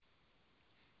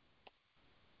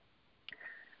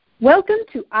Welcome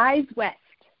to Eyes West,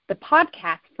 the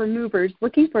podcast for movers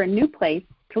looking for a new place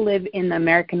to live in the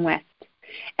American West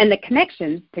and the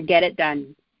connections to get it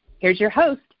done. Here's your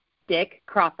host, Dick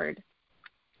Crawford.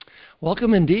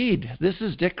 Welcome indeed. This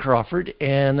is Dick Crawford,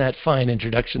 and that fine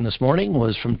introduction this morning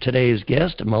was from today's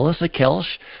guest, Melissa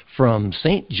Kelsch from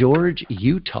St. George,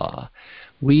 Utah.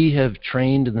 We have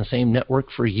trained in the same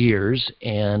network for years,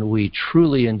 and we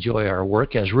truly enjoy our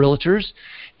work as realtors.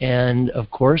 And, of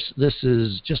course, this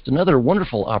is just another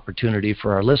wonderful opportunity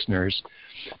for our listeners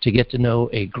to get to know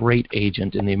a great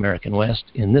agent in the American West,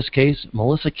 in this case,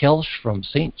 Melissa Kelsch from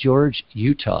St. George,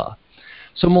 Utah.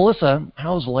 So, Melissa,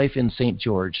 how's life in St.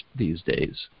 George these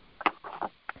days?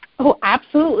 Oh,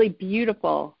 absolutely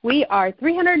beautiful. We are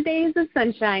 300 days of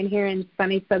sunshine here in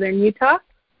sunny southern Utah.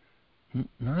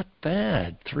 Not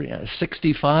bad.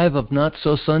 65 of not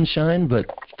so sunshine, but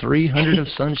 300 of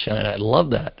sunshine. I love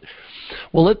that.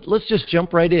 Well, let's just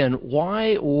jump right in.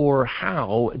 Why or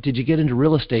how did you get into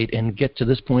real estate and get to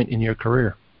this point in your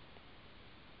career?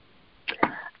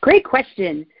 Great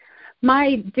question.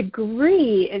 My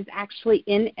degree is actually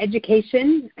in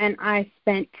education, and I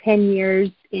spent 10 years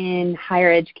in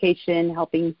higher education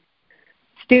helping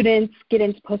students get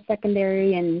into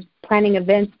post-secondary and planning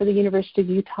events for the University of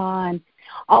Utah and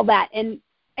all that. And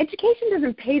education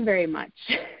doesn't pay very much.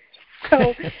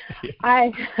 So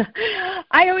I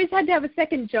always had to have a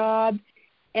second job,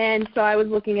 and so I was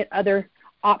looking at other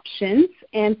options.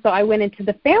 And so I went into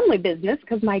the family business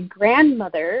because my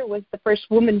grandmother was the first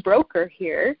woman broker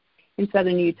here in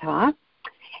southern Utah.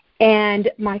 And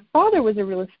my father was a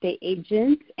real estate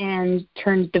agent and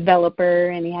turned developer,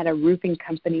 and he had a roofing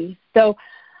company. So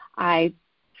I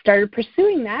started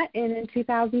pursuing that, and in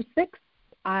 2006,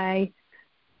 I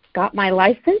got my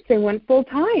license and went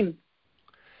full-time.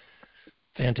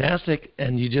 Fantastic.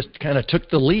 And you just kind of took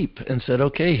the leap and said,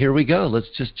 okay, here we go. Let's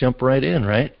just jump right in,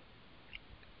 right?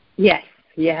 Yes.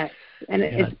 And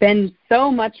it's been so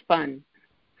much fun.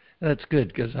 That's good,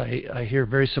 because I hear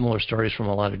very similar stories from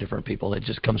a lot of different people. It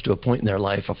just comes to a point in their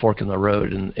life, a fork in the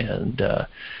road,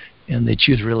 and they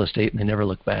choose real estate and they never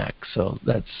look back. So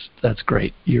that's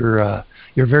great. You're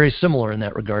very similar in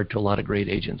that regard to a lot of great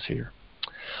agents here.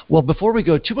 Well, before we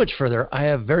go too much further, I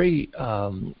have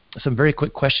some very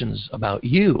quick questions about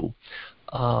you.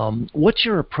 What's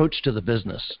your approach to the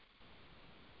business?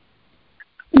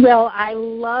 Well, I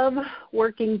love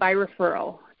working by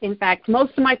referral. In fact,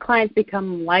 most of my clients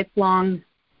become lifelong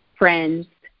friends,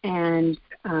 and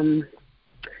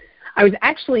I was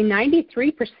actually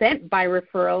 93% by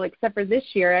referral, except for this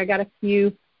year. I got a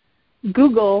few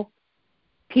Google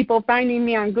people finding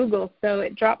me on Google, so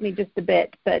it dropped me just a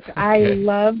bit. But okay. I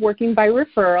love working by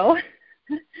referral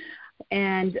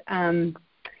and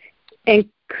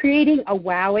creating a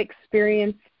wow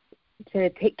experience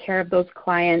to take care of those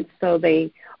clients so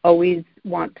they always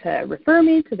want to refer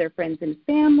me to their friends and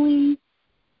family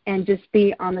and just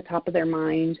be on the top of their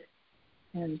mind.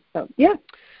 And so, yeah.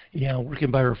 Yeah, working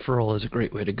by referral is a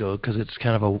great way to go because it's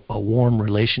kind of a warm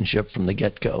relationship from the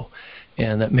get-go,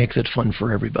 and that makes it fun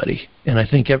for everybody. And I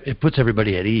think it puts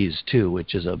everybody at ease, too,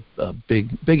 which is a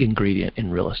big ingredient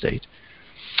in real estate.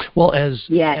 Well, as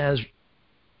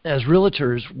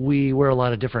realtors, we wear a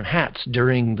lot of different hats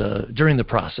during the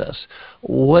process.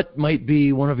 What might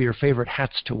be one of your favorite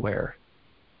hats to wear?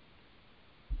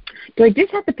 Do I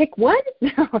just have to pick one?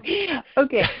 No.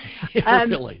 Okay.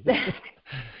 Really?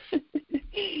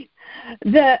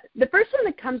 The first one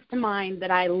that comes to mind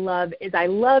that I love is I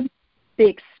love the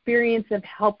experience of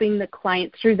helping the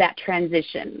client through that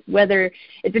transition, whether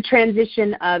it's a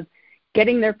transition of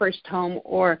getting their first home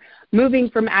or moving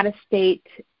from out of state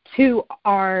to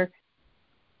our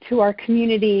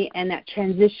community, and that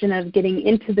transition of getting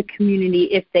into the community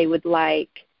if they would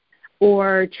like,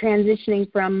 or transitioning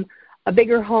from a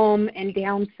bigger home and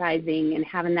downsizing and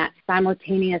having that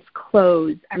simultaneous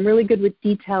close. I'm really good with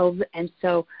details, and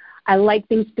so I like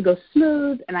things to go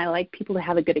smooth, and I like people to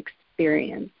have a good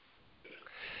experience.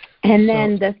 And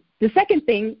then the second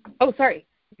thing, oh, sorry.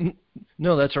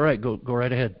 No, that's all right. Go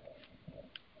right ahead.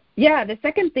 Yeah, the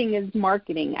second thing is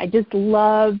marketing. I just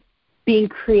love being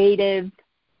creative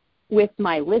with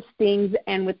my listings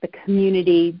and with the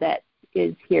community that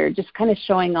is here, just kind of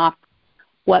showing off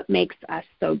what makes us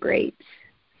so great.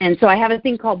 And so I have a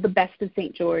thing called the Best of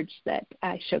St. George that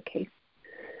I showcase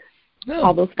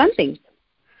all those fun things.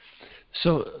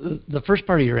 So the first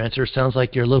part of your answer sounds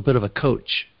like you're a little bit of a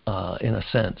coach in a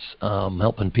sense,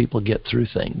 helping people get through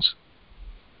things.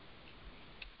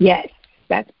 Yes,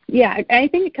 I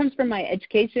think it comes from my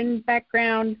education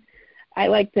background. I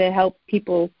like to help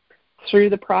people through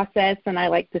the process, and I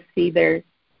like to see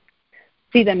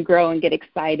them grow and get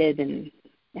excited and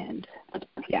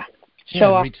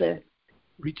show off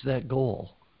reach that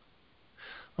goal.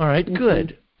 All right, mm-hmm.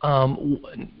 Good.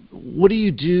 What do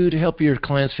you do to help your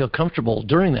clients feel comfortable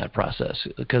during that process?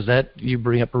 Because you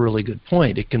bring up a really good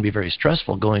point. It can be very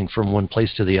stressful going from one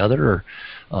place to the other,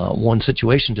 or one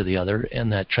situation to the other, and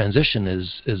that transition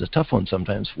is a tough one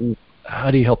sometimes.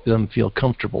 How do you help them feel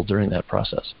comfortable during that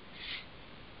process?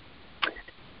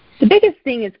 The biggest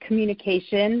thing is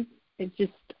communication. It's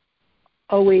just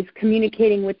always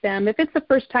communicating with them. If it's a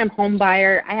first-time home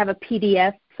buyer, I have a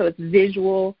PDF, so it's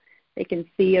visual. They can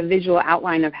see a visual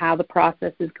outline of how the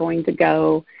process is going to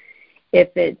go. If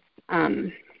it's,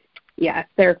 if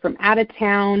they're from out of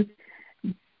town,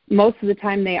 most of the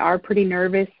time they are pretty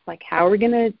nervous, like how are we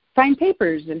going to sign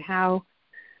papers and how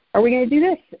are we going to do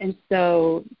this? And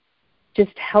so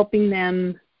just helping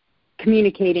them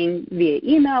communicating via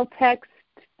email, text,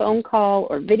 phone call,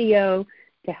 or video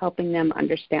to helping them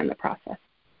understand the process.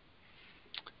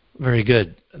 Very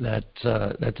good. That's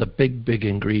a big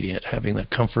ingredient, having the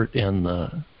comfort and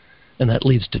that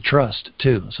leads to trust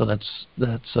too. So that's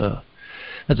a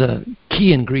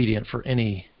key ingredient for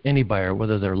any buyer,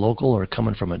 whether they're local or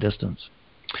coming from a distance.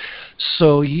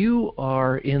 So you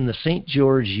are in the St.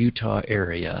 George, Utah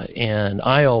area, and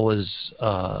I always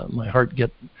my heart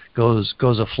goes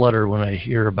a flutter when I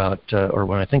hear about or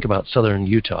when I think about southern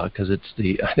Utah, because I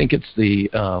think it's the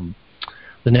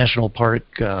national park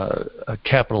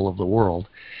capital of the world.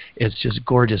 It's just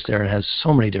gorgeous there and has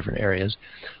so many different areas.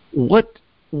 What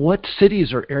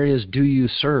cities or areas do you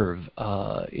serve?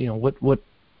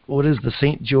 What is the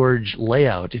St. George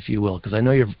layout, if you will? Because I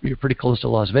know you're pretty close to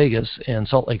Las Vegas, and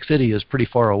Salt Lake City is pretty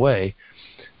far away.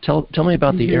 Tell me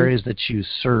about the areas that you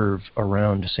serve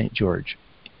around St. George.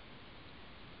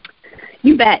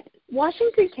 You bet.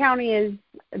 Washington County is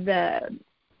the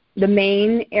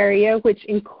main area, which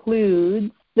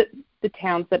includes the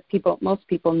towns that most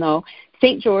people know.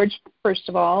 St. George, first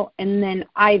of all, and then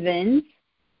Ivins,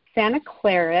 Santa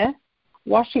Clara,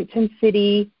 Washington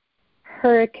City,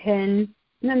 Hurricane,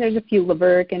 and then there's a few,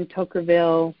 Laverne and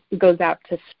Tokerville. It goes out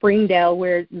to Springdale,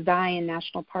 where Zion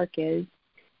National Park is.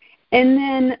 And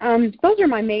then those are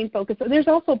my main focus. So there's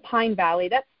also Pine Valley.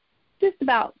 That's just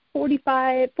about 40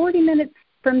 minutes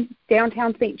from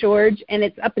downtown St. George, and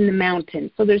it's up in the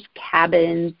mountains. So there's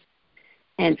cabins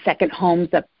and second homes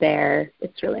up there.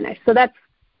 It's really nice. So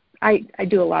I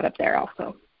do a lot up there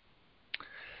also.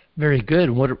 Very good.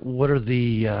 What are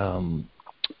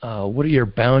your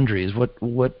boundaries?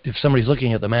 What if somebody's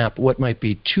looking at the map? What might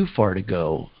be too far to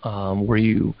go? Where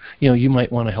you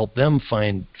might want to help them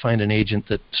find an agent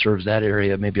that serves that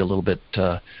area, maybe a little bit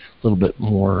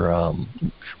more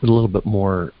with a little bit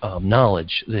more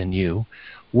knowledge than you.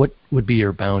 What would be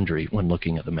your boundary when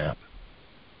looking at the map?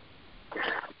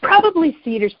 Probably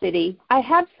Cedar City. I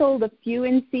have sold a few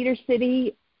in Cedar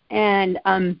City, and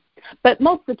but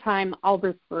most of the time I'll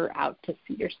refer out to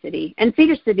Cedar City. And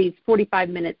Cedar City is 45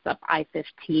 minutes up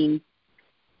I-15.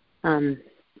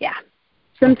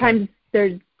 Sometimes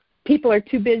people are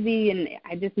too busy, and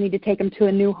I just need to take them to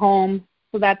a new home.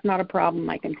 So that's not a problem.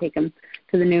 I can take them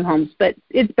to the new homes. But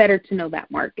it's better to know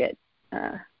that market.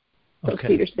 So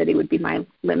Cedar City would be my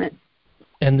limit.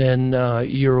 And then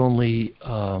you're only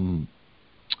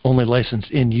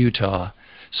licensed in Utah.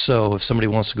 So if somebody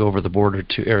wants to go over the border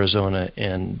to Arizona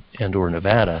and or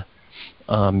Nevada,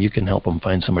 you can help them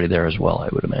find somebody there as well, I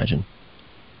would imagine.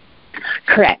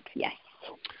 Correct, yes.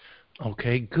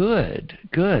 Okay, good.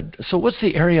 So what's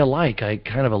the area like? I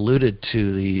kind of alluded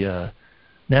to the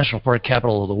national park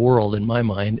capital of the world in my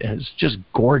mind, and it's just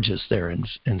gorgeous there in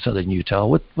southern Utah.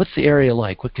 What's the area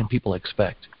like? What can people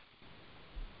expect?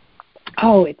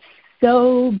 Oh, it's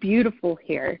so beautiful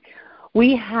here.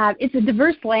 It's a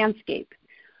diverse landscape.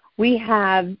 We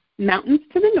have mountains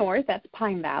to the north, that's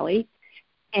Pine Valley,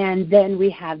 and then we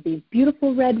have these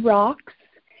beautiful red rocks,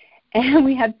 and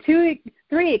we have three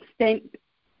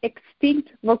extinct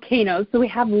volcanoes. So we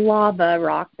have lava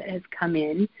rock that has come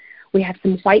in. We have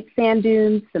some white sand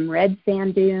dunes, some red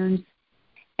sand dunes,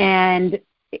 and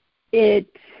it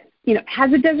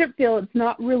has a desert feel. It's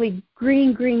not really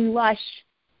green lush,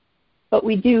 but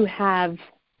we do have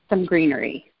some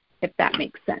greenery, if that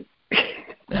makes sense.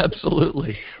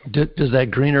 Absolutely. Does that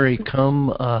greenery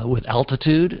come with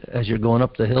altitude as you're going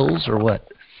up the hills, or what?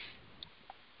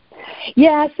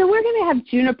 Yeah, so we're going to have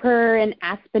juniper and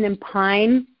aspen and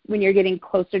pine when you're getting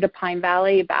closer to Pine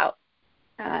Valley, about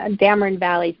Dameron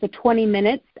Valley. So 20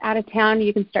 minutes out of town,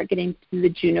 you can start getting to the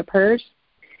junipers.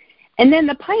 And then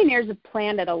the pioneers have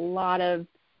planted a lot of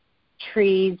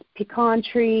trees, pecan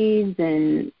trees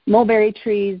and mulberry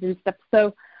trees and stuff.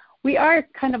 So we are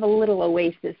kind of a little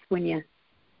oasis when you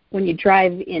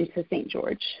drive into St.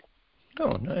 George.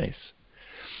 Oh, nice.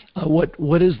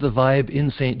 What is the vibe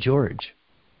in St. George?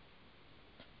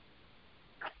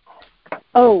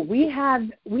 Oh, we have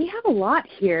a lot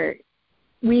here.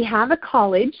 We have a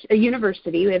college, a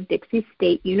university. We have Dixie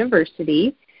State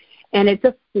University, and it's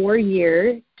a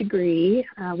 4-year degree.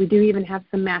 We do even have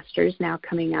some masters now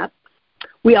coming up.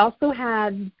 We also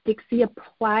have Dixie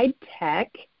Applied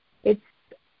Tech. It's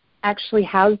actually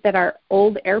housed at our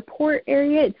old airport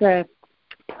area. It's a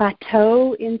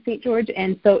plateau in St. George,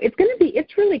 and so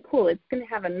it's really cool. It's going to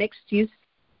have a mixed-use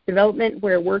development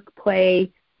where work,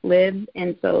 play, live,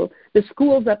 and so the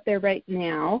school's up there right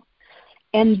now.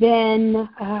 And then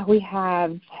we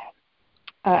have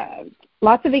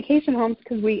lots of vacation homes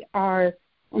because we are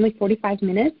only 45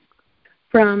 minutes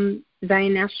from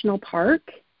Zion National Park,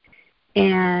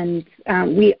 and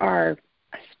we are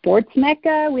a sports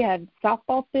mecca. We have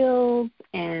softball fields,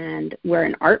 and we're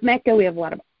an art mecca. We have a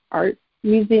lot of art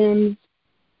museums,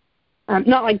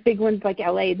 not like big ones like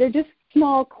LA. They're just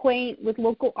small, quaint, with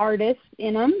local artists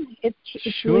in them. It's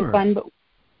Sure. really fun, but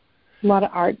a lot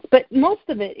of arts. But most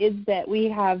of it is that we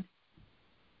have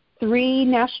 3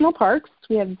 national parks.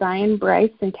 We have Zion,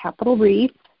 Bryce, and Capitol Reef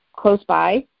close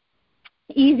by.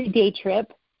 Easy day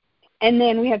trip. And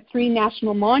then we have 3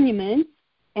 national monuments.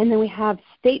 And then we have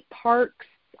state parks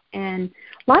and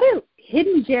a lot of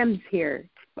hidden gems here.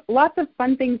 Lots of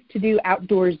fun things to do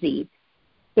outdoorsy.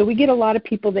 So we get a lot of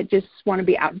people that just want to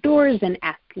be outdoors and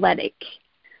athletic.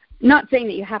 Not saying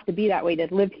that you have to be that way to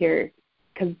live here,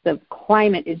 because the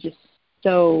climate is just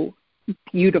so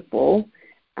beautiful,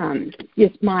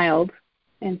 just mild.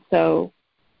 And so,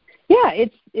 yeah,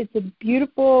 it's a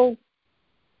beautiful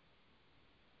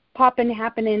poppin',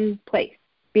 happening place,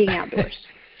 being outdoors.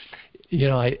 You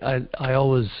know, I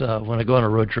always when I go on a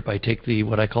road trip, I take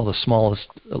what I call the smallest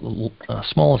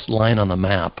line on the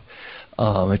map.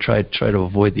 I try to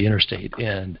avoid the interstate,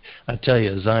 and I tell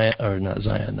you,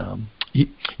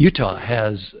 Utah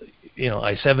has,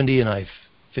 I-70 and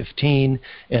I-15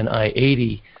 and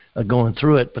I-80 going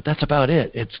through it, but that's about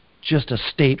it. It's just a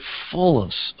state full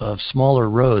of smaller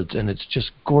roads, and it's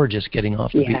just gorgeous getting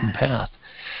off the beaten path.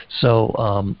 So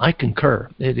I concur.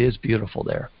 It is beautiful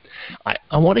there.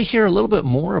 I want to hear a little bit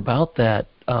more about that.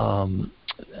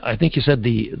 I think you said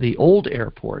the old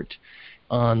airport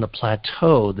on the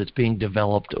plateau that's being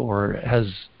developed or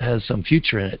has some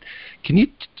future in it. Can you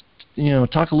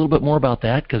talk a little bit more about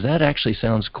that, because that actually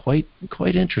sounds quite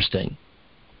interesting.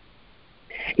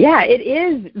 Yeah, it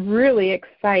is really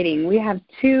exciting. We have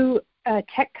 2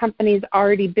 tech companies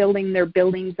already building their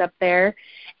buildings up there,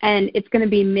 and it's going to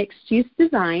be mixed-use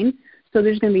design. So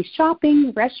there's going to be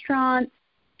shopping, restaurants,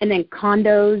 and then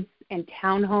condos and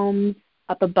townhomes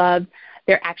up above.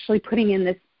 They're actually putting in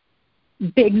this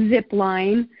big zip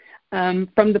line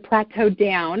from the plateau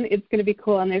down. It's going to be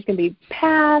cool, and there's going to be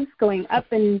paths going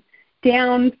up and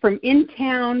down from in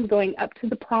town, going up to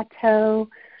the plateau.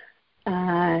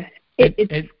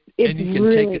 It's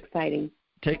really exciting.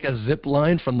 Take a zip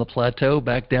line from the plateau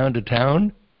back down to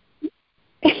town?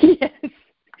 Yes.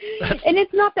 And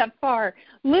it's not that far.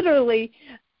 Literally,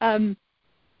 it's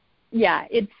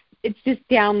just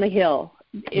down the hill.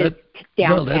 It's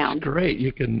downtown. No, that's great.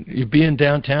 You be in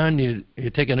downtown, you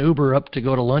take an Uber up to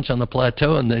go to lunch on the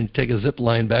plateau, and then you take a zip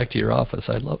line back to your office.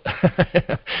 I love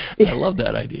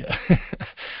that idea.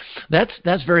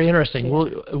 That's very interesting.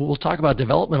 We'll talk about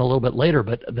development a little bit later,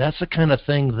 but that's the kind of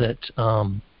thing that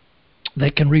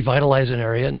can revitalize an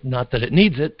area. Not that it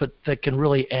needs it, but that can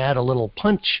really add a little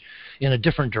punch in a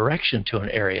different direction to an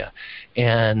area.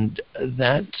 And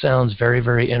that sounds very,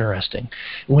 very interesting.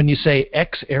 When you say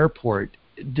ex-airport,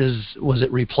 was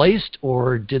it replaced,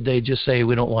 or did they just say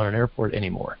we don't want an airport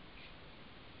anymore?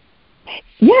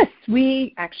 Yes,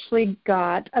 we actually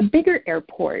got a bigger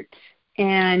airport,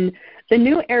 and the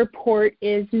new airport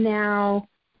is now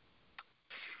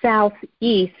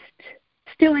southeast,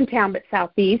 still in town, but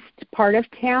southeast part of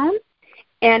town,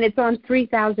 and it's on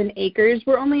 3,000 acres.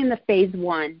 We're only in the phase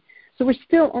 1, so we're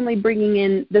still only bringing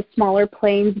in the smaller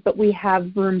planes, but we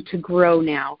have room to grow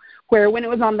now, where when it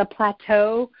was on the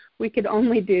plateau, we could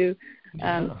only do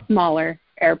smaller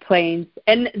airplanes.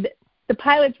 And the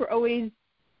pilots were always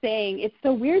saying, it's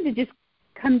so weird to just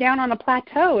come down on a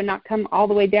plateau and not come all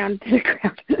the way down to the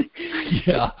ground.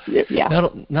 Yeah.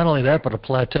 Not only that, but a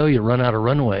plateau, you run out of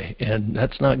runway, and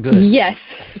that's not good. Yes.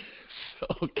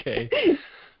 Okay.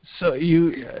 So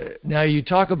you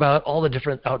talk about all the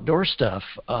different outdoor stuff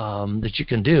that you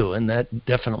can do, and that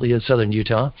definitely is Southern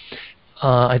Utah.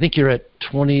 I think you're at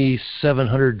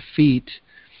 2,700 feet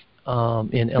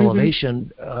in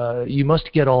elevation. You must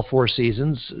get all 4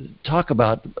 seasons. Talk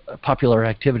about popular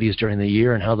activities during the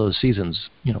year and how those seasons,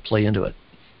 play into it.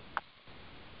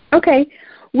 Okay.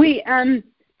 We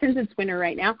since it's winter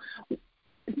right now,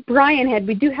 Bryan Head,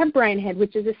 we do have Bryan Head,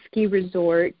 which is a ski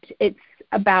resort. It's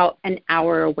about an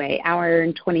hour away, hour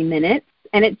and 20 minutes,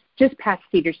 and it's just past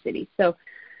Cedar City. So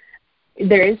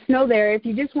there is snow there. If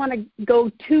you just want to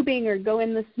go tubing or go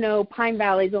in the snow, Pine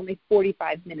Valley is only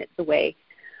 45 minutes away.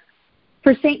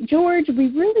 For St. George, we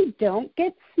really don't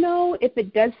get snow. If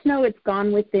it does snow, it's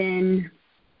gone within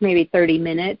maybe 30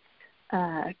 minutes.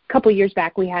 A couple years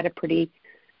back, we had a pretty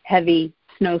heavy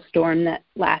snowstorm that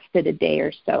lasted a day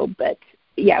or so. But,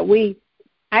 yeah,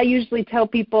 I usually tell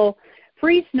people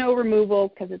free snow removal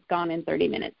because it's gone in 30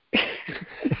 minutes.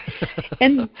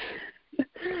 And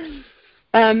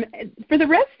for the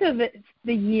rest of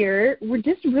the year, we're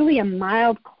just really a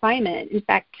mild climate. In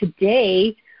fact,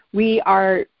 today we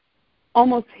are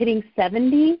almost hitting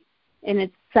 70, and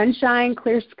it's sunshine,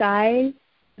 clear skies,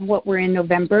 and what we're in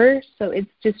November, so it's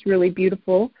just really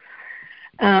beautiful.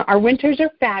 Our winters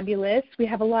are fabulous. We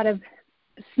have a lot of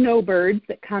snowbirds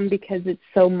that come because it's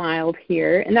so mild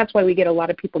here, and that's why we get a lot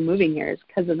of people moving here, is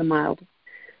because of the mild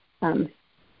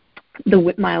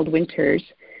winters.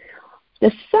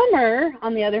 The summer,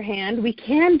 on the other hand, we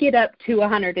can get up to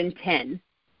 110,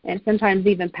 and sometimes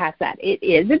even past that. It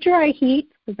is a dry heat,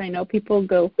 because I know people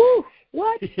go, whew,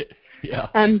 what? Yeah.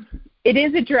 It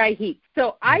is a dry heat,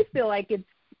 so I feel like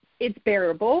it's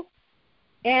bearable.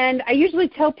 And I usually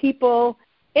tell people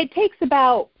it takes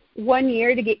about 1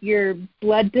 year to get your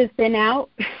blood to thin out,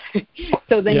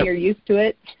 so then you're used to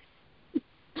it.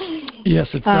 Yes,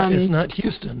 it's not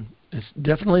Houston. It's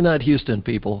definitely not Houston,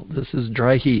 people. This is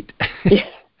dry heat.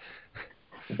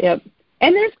 Yep.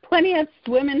 And there's plenty of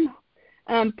swimming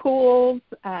pools.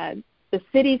 The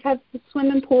cities have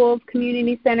swimming pools,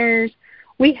 community centers.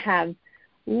 We have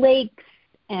lakes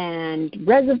and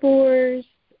reservoirs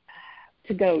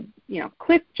to go,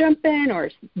 cliff jumping or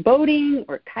boating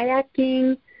or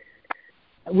kayaking.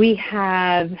 We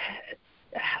have,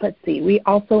 we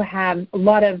also have a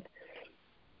lot of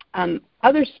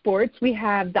other sports. We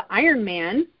have the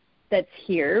Ironman that's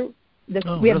here.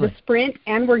 We have the sprint,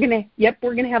 and we're gonna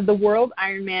have the World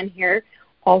Ironman here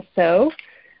also.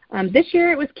 This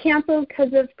year it was canceled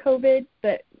because of COVID,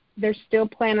 but they're still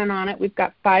planning on it. We've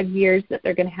got 5 years that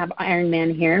they're going to have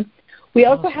Ironman here. We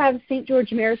also have St.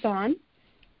 George Marathon,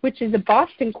 which is a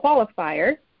Boston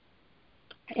qualifier,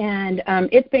 and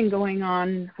it's been going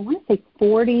on, I want to say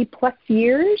 40-plus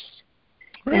years.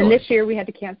 Really? And this year we had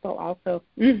to cancel also.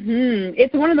 It's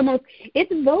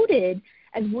it's voted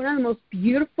as one of the most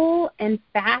beautiful and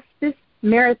fastest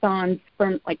marathons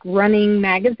from Running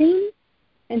Magazine.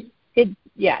 And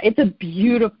it's a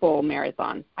beautiful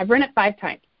marathon. I've run it 5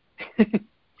 times.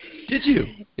 Did you?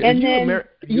 Are you a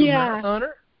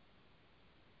marathoner?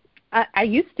 I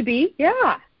used to be,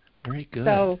 yeah. Very good.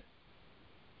 So,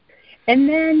 and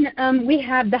then we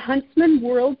have the Huntsman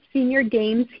World Senior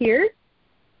Games here.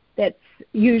 That's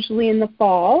usually in the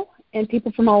fall, and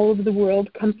people from all over the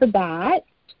world come for that.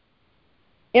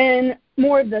 And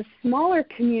more of the smaller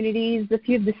communities, a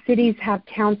few of the cities have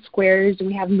town squares, and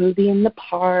we have movie in the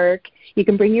park. You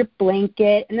can bring your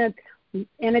blanket and a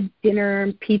dinner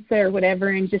and pizza or whatever,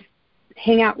 and just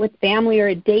hang out with family or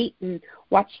a date and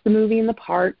watch the movie in the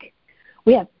park.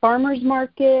 We have farmers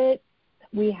market.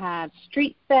 We have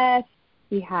street fest.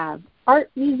 We have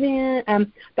art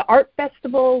museum, the art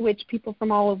festival, which people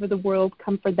from all over the world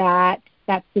come for that.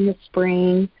 That's in the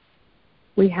spring.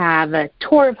 We have a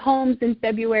tour of homes in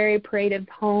February, parade of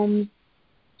homes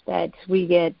that we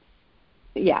get.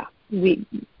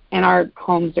 And our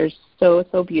homes are so,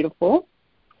 so beautiful.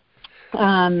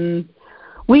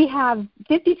 We have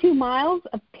 52 miles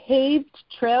of paved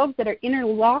trails that are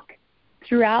interlocked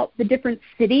throughout the different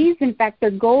cities. In fact,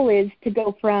 their goal is to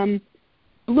go from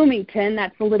Bloomington,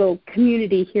 that's a little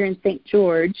community here in St.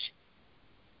 George,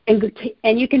 and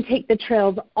you can take the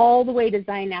trails all the way to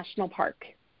Zion National Park.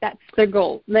 That's their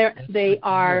goal. They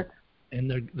are,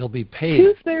 and they'll be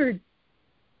paved. 2/3.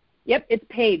 Yep, it's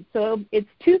paved, so it's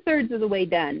 2/3 of the way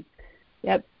done.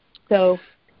 Yep, so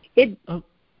it's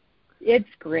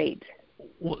great.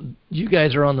 Well, you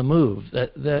guys are on the move.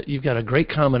 That you've got a great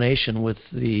combination with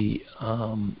the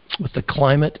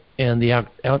climate and the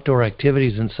outdoor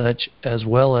activities and such, as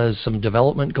well as some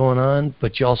development going on.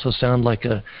 But you also sound like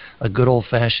a good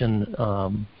old-fashioned,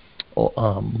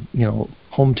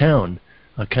 hometown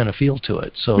kind of feel to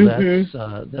it. So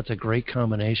that's a great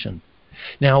combination.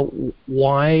 Now,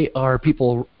 why are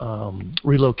people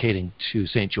relocating to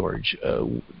St. George?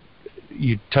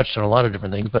 You touched on a lot of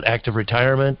different things, but active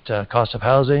retirement, cost of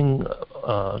housing,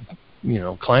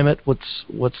 climate.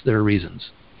 What's their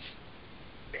reasons?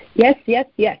 Yes.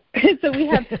 So we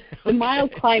have the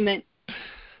mild climate.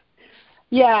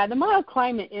 Yeah, the mild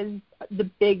climate is the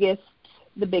biggest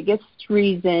the biggest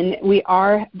reason.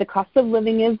 The cost of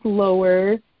living is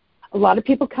lower. A lot of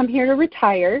people come here to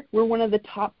retire. We're one of the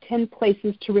top 10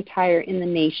 places to retire in the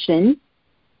nation.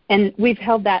 And we've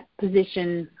held that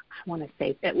position, I want to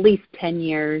say, at least 10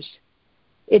 years.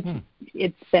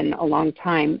 It's been a long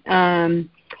time.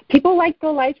 People like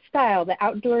the lifestyle, the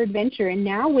outdoor adventure. And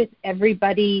now with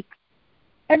everybody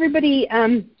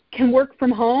can work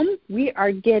from home, we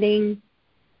are getting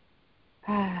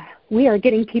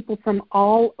people from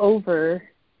all over,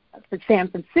 for San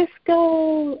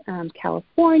Francisco,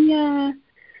 California,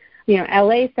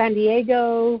 LA, San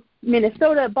Diego,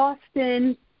 Minnesota,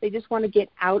 Boston. They just want to get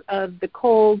out of the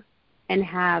cold and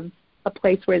have a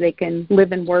place where they can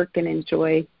live and work and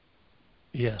enjoy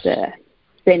the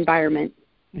environment.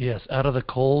 Yes, out of the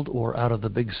cold or out of the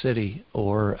big city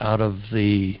or out of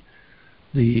the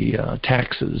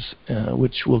taxes,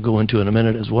 which we'll go into in a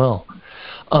minute as well.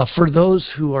 For those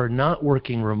who are not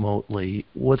working remotely,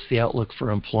 what's the outlook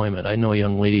for employment? I know a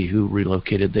young lady who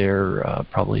relocated there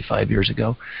probably 5 years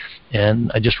ago,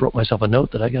 and I just wrote myself a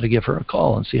note that I got to give her a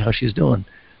call and see how she's doing.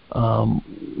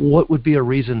 What would be a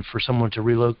reason for someone to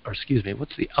relocate,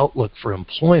 what's the outlook for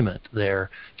employment there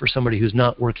for somebody who's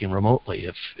not working remotely?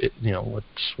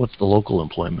 What's the local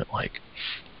employment like?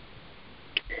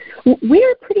 We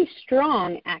are pretty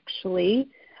strong, actually.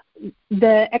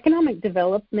 The economic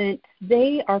development,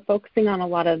 they are focusing on a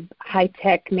lot of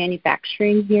high-tech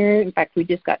manufacturing here. In fact, we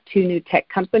just got 2 new tech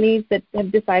companies that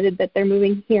have decided that they're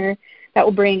moving here. That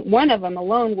will one of them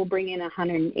alone will bring in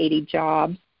 180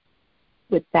 jobs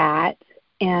with that.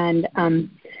 And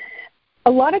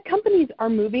a lot of companies are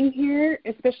moving here,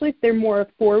 especially if they're more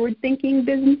forward-thinking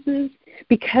businesses,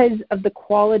 because of the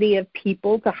quality of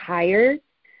people to hire.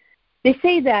 They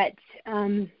say that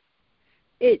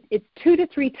it's 2 to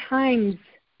 3 times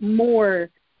more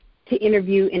to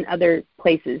interview in other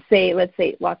places. Let's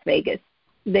say Las Vegas.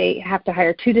 They have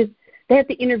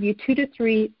to interview 2 to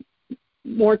 3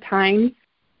 more times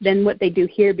than what they do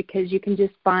here, because you can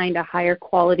just find a higher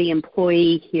quality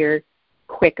employee here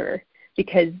quicker,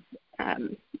 because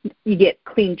you get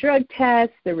clean drug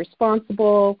tests, they're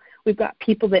responsible. We've got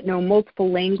people that know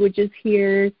multiple languages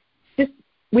here.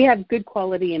 We have good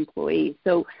quality employees,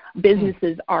 so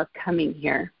businesses are coming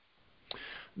here.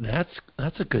 That's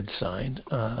a good sign.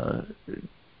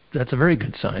 That's a very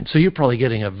good sign. So you're probably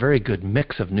getting a very good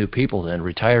mix of new people then,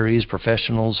 retirees,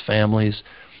 professionals, families,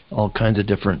 all kinds of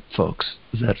different folks.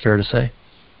 Is that fair to say?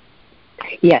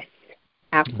 Yes,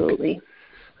 absolutely. Okay.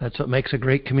 That's what makes a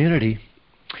great community.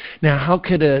 Now, how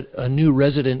could a new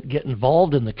resident get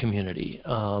involved in the community,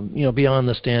 beyond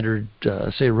the standard,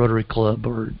 say, Rotary Club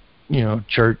or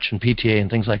church and PTA and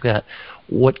things like that?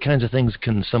 What kinds of things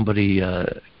can somebody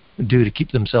do to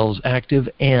keep themselves active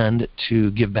and to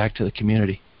give back to the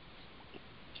community?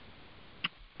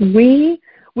 We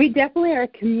definitely are a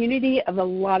community of a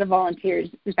lot of volunteers.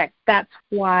 In fact, that's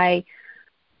why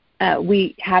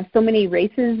we have so many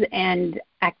races and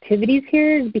activities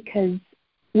here, is because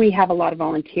we have a lot of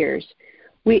volunteers.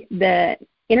 The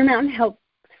Intermountain Health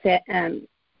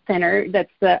Center,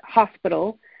 that's the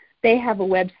hospital, they have a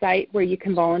website where you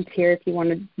can volunteer if you want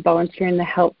to volunteer in the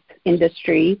health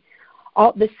industry.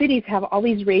 All the cities have all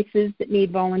these races that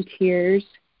need volunteers.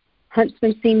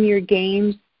 Huntsman Senior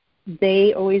Games,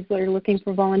 they always are looking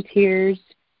for volunteers.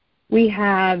 We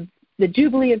have the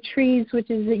Jubilee of Trees, which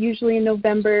is usually in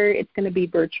November. It's going to be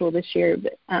virtual this year,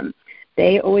 but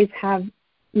they always have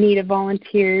need of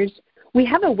volunteers. We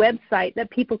have a website that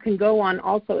people can go on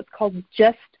also. It's called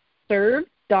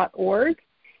justserve.org.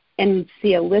 and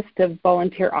see a list of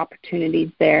volunteer opportunities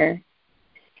there.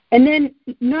 And then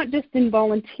not just in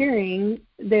volunteering,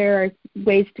 there are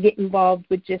ways to get involved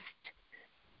with just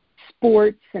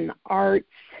sports and arts.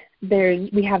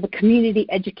 We have a community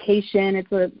education.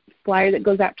 It's a flyer that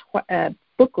goes out, a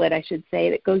booklet, I should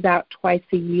say, that goes out twice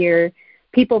a year.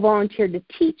 People volunteer to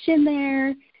teach in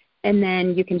there, and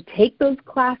then you can take those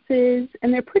classes,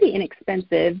 and they're pretty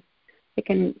inexpensive.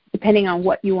 Depending on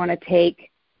what you want to take.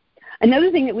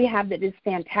 Another thing that we have that is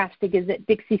fantastic is at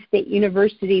Dixie State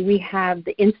University, we have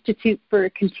the Institute for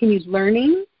Continued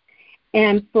Learning.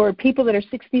 And for people that are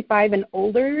 65 and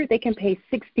older, they can pay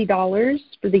 $60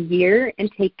 for the year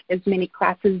and take as many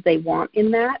classes they want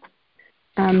in that.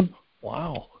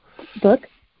 Wow. Book.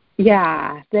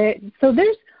 Yeah. So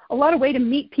there's a lot of way to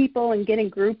meet people and get in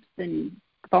groups and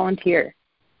volunteer.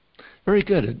 Very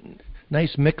good. A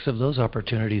nice mix of those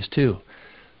opportunities, too.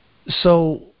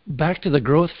 So back to the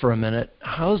growth for a minute.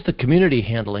 How's the community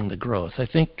handling the growth? I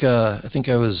think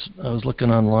I was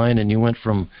looking online, and you went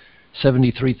from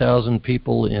 73,000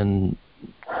 people in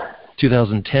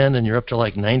 2010, and you're up to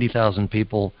like 90,000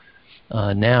 people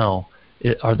now.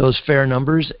 Are those fair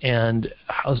numbers, and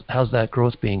how's that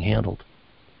growth being handled?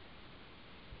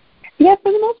 Yeah,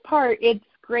 for the most part, it's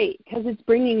great because it's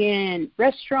bringing in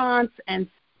restaurants and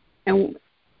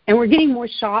we're getting more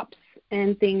shops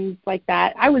and things like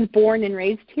that. I was born and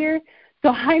raised here, so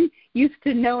I'm used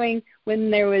to knowing when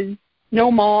there was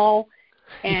no mall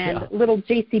and little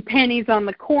J.C. Penney's on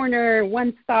the corner,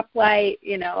 one stoplight,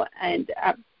 and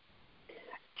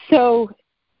so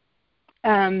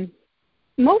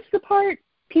most of the part,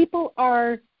 people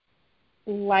are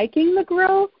liking the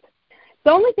growth.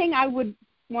 The only thing I would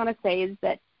want to say is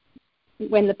that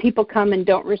when the people come and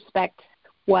don't respect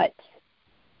what,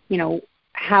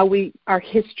 how our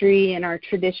history and our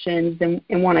traditions and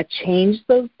want to change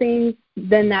those things,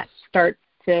 then that starts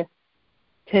to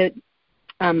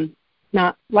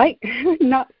not right.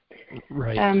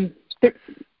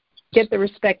 Get the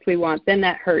respect we want. Then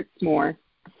that hurts more.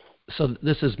 So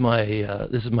this is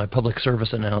my public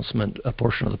service announcement, a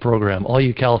portion of the program. All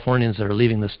you Californians that are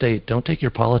leaving the state, don't take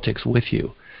your politics with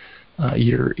you.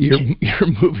 You're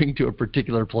moving to a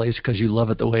particular place because you love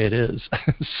it the way it is.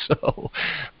 So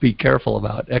be careful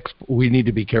about we need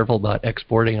to be careful about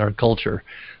exporting our culture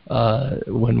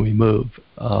when we move,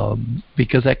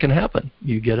 because that can happen.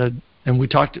 And we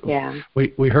talked. Yeah.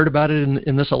 We heard about it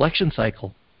in this election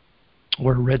cycle,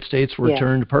 where red states were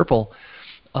turned purple.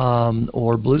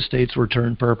 Or blue states were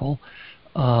turned purple,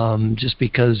 just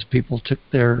because people took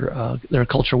their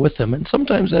culture with them. And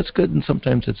sometimes that's good and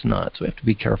sometimes it's not. So we have to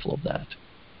be careful of that.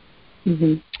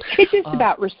 Mm-hmm. It's just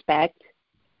about respect.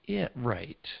 Yeah,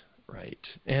 right.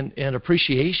 And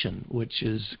appreciation, which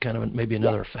is kind of maybe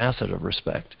another facet of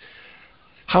respect.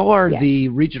 How are the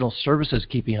regional services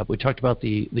keeping up? We talked about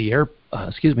the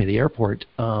airport.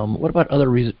 What about other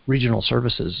regional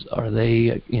services? Are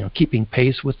they keeping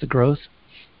pace with the growth?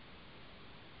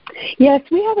 Yes,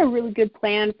 we have a really good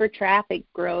plan for traffic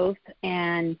growth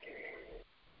and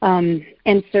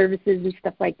services and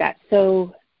stuff like that.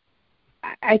 So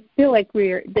I feel like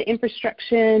the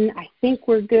infrastructure, I think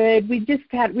we're good.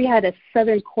 We had a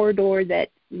southern corridor that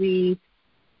we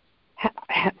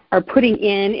are putting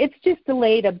in. It's just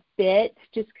delayed a bit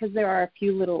just because there are a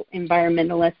few little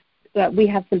environmentalists. We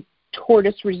have some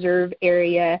tortoise reserve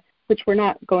area, which we're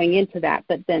not going into that,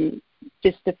 but then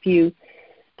just a few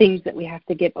things that we have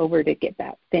to get over to get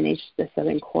that finished, the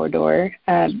southern corridor.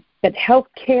 But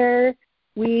healthcare,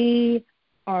 we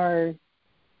are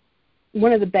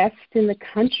one of the best in the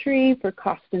country for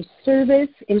cost and service.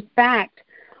 In fact,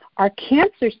 our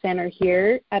cancer center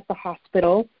here at the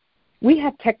hospital, we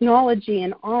have technology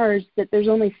in ours that there's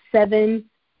only 7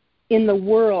 in the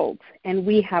world, and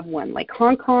we have one. Like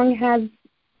Hong Kong has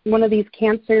one of these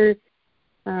cancer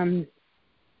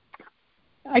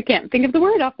I can't think of the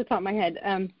word off the top of my head.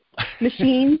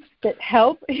 Machines that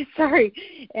help. Sorry,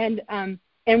 and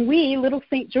we, Little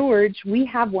St. George, we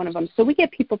have one of them. So we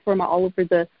get people from all over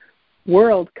the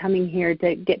world coming here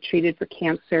to get treated for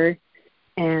cancer,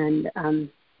 and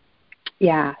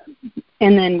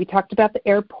And then we talked about the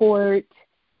airport.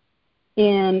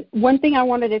 And one thing I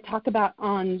wanted to talk about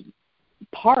on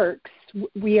parks,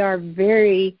 we are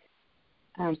very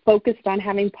focused on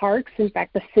having parks. In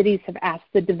fact, the cities have asked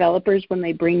the developers when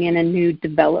they bring in a new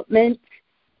development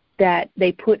that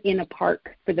they put in a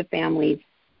park for the families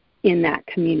in that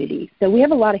community. So we have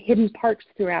a lot of hidden parks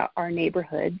throughout our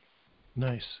neighborhoods.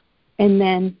 Nice. And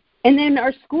then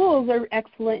our schools are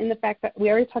excellent in the fact that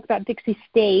we already talked about Dixie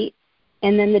State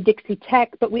and then the Dixie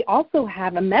Tech, but we also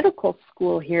have a medical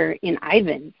school here in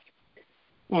Ivins.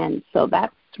 And so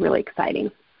that's really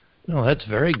exciting. No, that's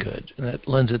very good. That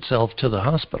lends itself to the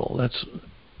hospital. That's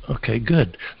okay,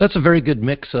 good. That's a very good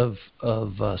mix of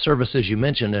services you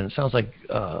mentioned, and it sounds like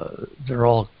they're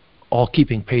all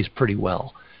keeping pace pretty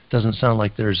well. Doesn't sound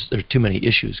like there's too many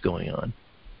issues going on.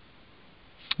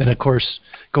 And of course,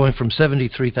 going from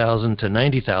 73,000 to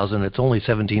 90,000, it's only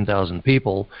 17,000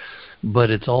 people, but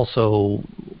it's also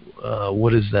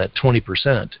what is that?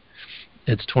 20%.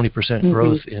 It's 20%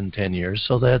 growth in 10 years,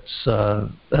 so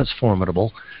that's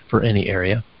formidable for any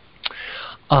area.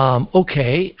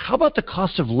 Okay, how about the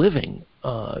cost of living?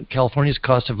 California's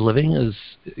cost of living is,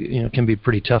 can be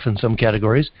pretty tough in some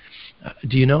categories.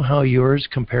 Do you know how yours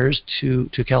compares to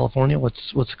California?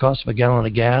 What's the cost of a gallon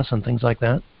of gas and things like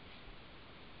that?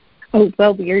 Oh,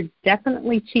 well, we're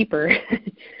definitely cheaper.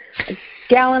 A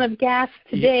gallon of gas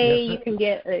today, you can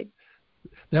get a...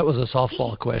 That was a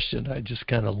softball question. I just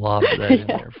kind of lobbed that in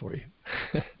there for you.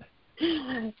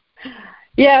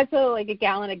 Yeah, so like a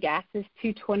gallon of gas is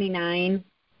 $2.29,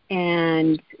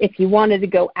 and if you wanted to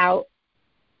go out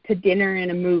to dinner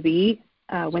and a movie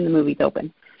when the movie's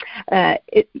open,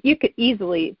 you could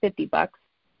easily $50.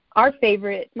 our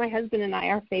favorite, my husband and I,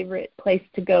 our favorite place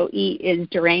to go eat is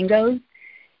Durango's,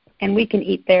 and we can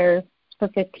eat there for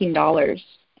 $15,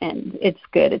 and it's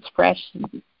good. It's fresh.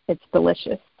 It's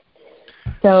delicious.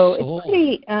 So it's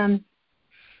pretty,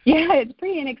 it's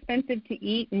pretty inexpensive to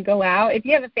eat and go out. If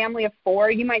you have a family of 4,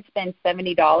 you might spend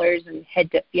 $70 and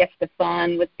head to Fiesta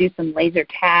Fun. Let's do some laser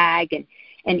tag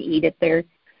and eat at their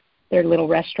little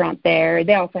restaurant there.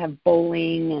 They also have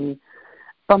bowling and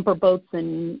bumper boats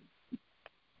and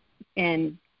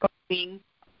golfing.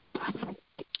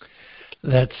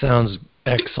 That sounds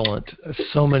excellent.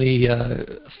 So many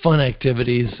fun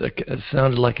activities. It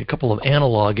sounded like a couple of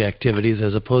analog activities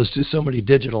as opposed to so many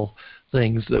digital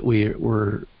things that we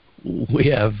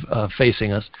have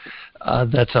facing us.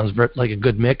 That sounds like a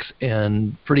good mix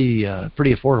and pretty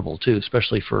affordable too,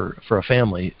 especially for a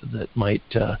family that might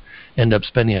end up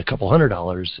spending a couple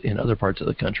 $100 in other parts of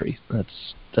the country.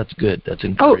 That's good. That's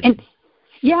encouraging.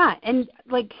 And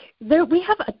like we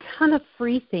have a ton of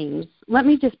free things. Let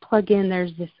me just plug in.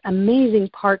 There's this amazing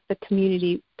park the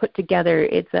community put together.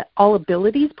 It's an All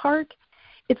Abilities Park.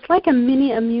 It's like a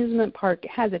mini amusement park.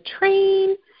 It has a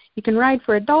train. You can ride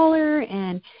for $1,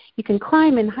 and you can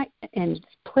climb and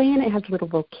play in it. It has a little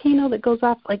volcano that goes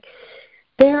off. Like,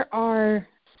 there are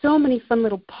so many fun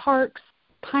little parks.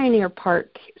 Pioneer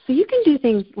Park. So you can do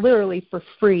things literally for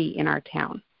free in our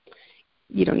town.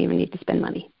 You don't even need to spend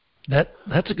money.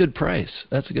 That's a good price.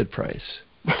 That's a good price.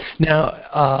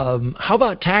 Now, how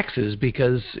about taxes?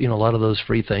 Because a lot of those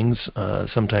free things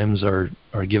sometimes are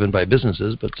given by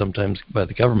businesses, but sometimes by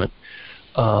the government.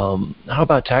 How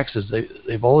about taxes?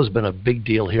 They've always been a big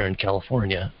deal here in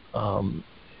California, and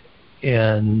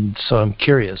so I'm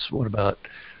curious. What about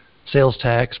sales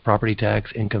tax, property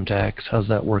tax, income tax? How's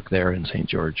that work there in St.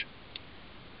 George?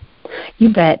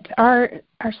 You bet. Our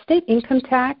state income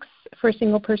tax for a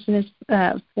single person is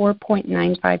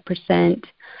 4.95%.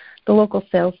 The local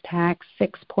sales tax,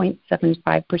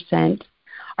 6.75%.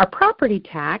 Our property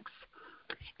tax,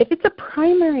 if it's a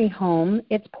primary home,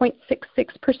 it's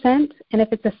 0.66%, and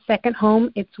if it's a second home,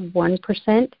 it's 1%.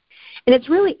 And it's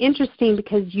really interesting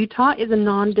because Utah is a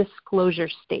non-disclosure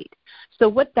state. So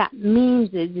what that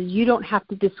means is you don't have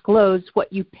to disclose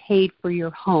what you paid for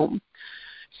your home.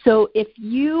 So if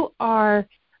you are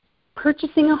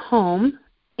purchasing a home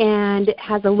and it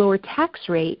has a lower tax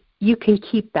rate, you can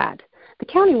keep that. The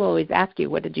county will always ask you,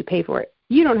 what did you pay for it?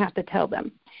 You don't have to tell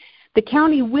them. The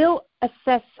county will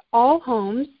assess all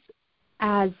homes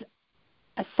as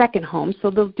a second home,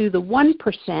 so they'll do the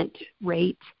 1%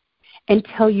 rate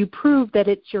until you prove that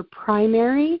it's your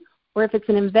primary, or if it's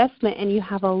an investment and you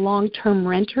have a long-term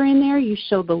renter in there, you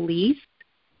show the lease,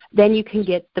 then you can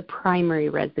get the primary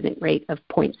resident rate of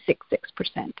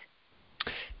 0.66%.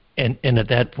 And at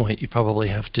that point, you probably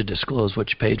have to disclose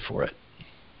what you paid for it.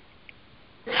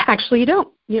 Actually, you don't.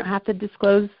 You don't have to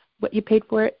disclose what you paid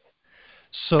for it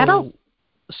at all.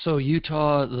 So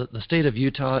Utah, the state of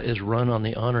Utah is run on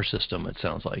the honor system, it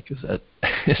sounds like. Is that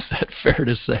fair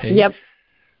to say? Yep.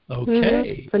 Okay. Mm-hmm.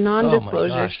 It's a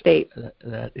non-disclosure state.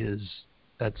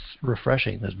 That's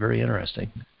refreshing. That's very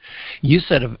interesting. You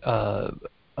said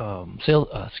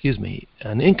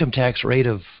an income tax rate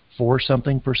of 4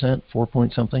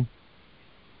 point something?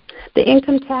 The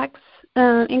income tax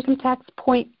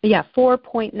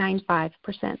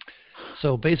 4.95%.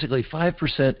 So basically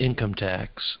 5% income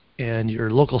tax, and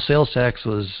your local sales tax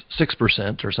was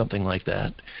 6% or something like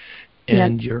that,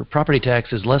 and your property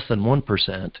tax is less than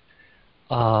 1%.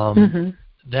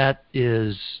 That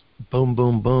is boom,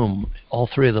 boom, boom. All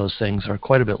three of those things are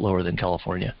quite a bit lower than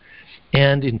California.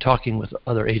 And in talking with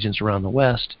other agents around the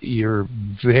West, you're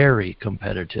very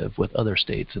competitive with other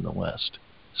states in the West.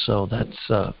 So that's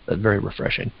very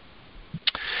refreshing.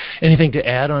 Anything to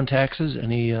add on taxes?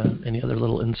 Any other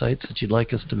little insights that you'd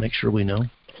like us to make sure we know?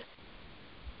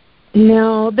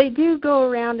 No, they do go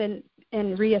around and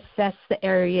reassess the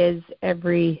areas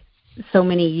every so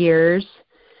many years.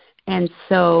 And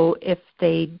so if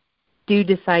they do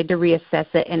decide to reassess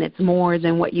it and it's more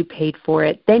than what you paid for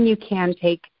it, then you can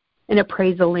take an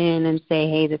appraisal in and say,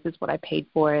 hey, this is what I paid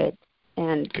for it,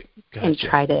 and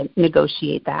try to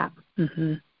negotiate that.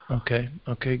 Mm-hmm.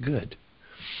 Okay, good.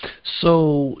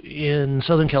 So in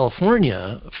Southern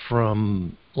California,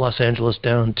 from Los Angeles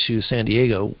down to San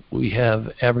Diego, we have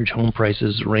average home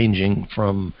prices ranging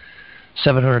from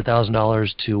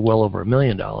 $700,000 to well over $1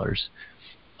 million,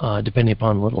 depending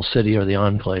upon the little city or the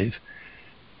enclave.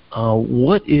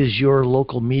 What is your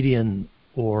local median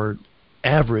or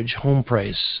average home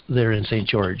price there in St.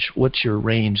 George? What's your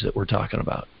range that we're talking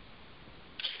about?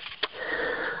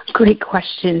 Great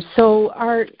question. So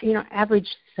our average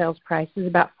sales price is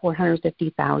about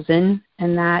 $450,000,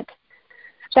 and that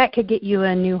that could get you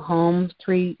a new home,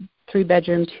 three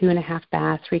bedroom, 2.5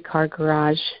 bath, 3-car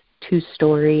garage,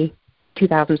 2-story,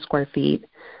 2,000 square feet.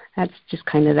 That's just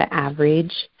kind of the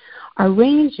average. Our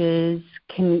ranges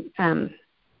can,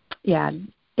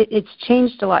 it's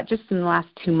changed a lot just in the last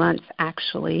 2 months,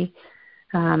 actually.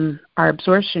 Our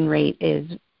absorption rate is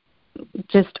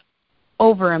just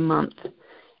over a month,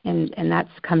 and that's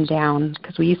come down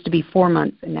because we used to be 4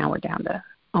 months, and now we're down to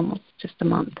almost just a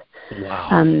month.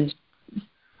 Wow.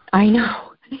 I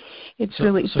know. It's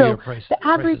really so your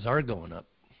prices are going up.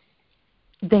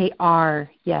 They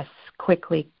are, yes,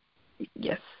 quickly.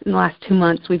 Yes, in the last 2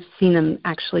 months, we've seen them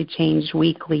actually change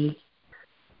weekly.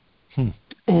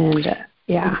 And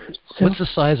So, what's the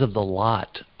size of the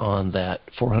lot on that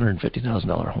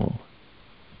 $450,000 home?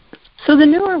 So the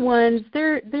newer ones,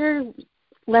 they're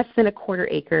less than a quarter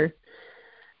acre,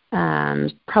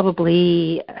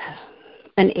 probably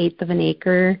an eighth of an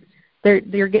acre.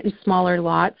 They're getting smaller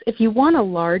lots. If you want a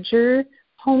larger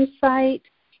home site,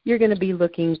 you're going to be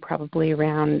looking probably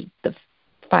around the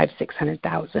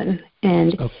 $500,000-$600,000.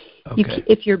 And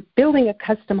if you're building a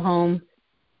custom home,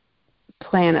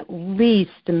 plan at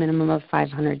least a minimum of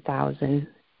 $500,000,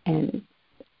 and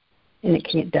it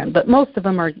can get done. But most of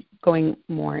them are going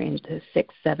more into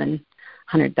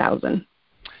 $600,000-$700,000.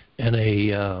 And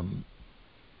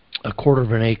a quarter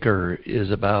of an acre is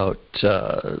about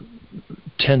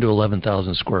 10 to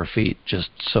 11,000 square feet, just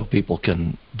so people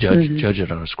can judge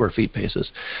it on a square feet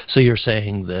basis. So you're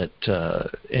saying that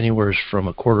anywhere from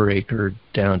a quarter acre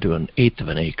down to an eighth of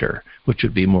an acre, which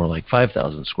would be more like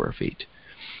 5,000 square feet.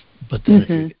 But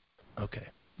then okay,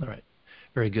 all right,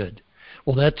 very good.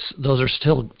 Well, those are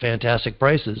still fantastic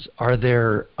prices. Are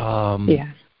there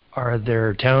are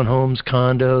there townhomes,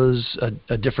 condos,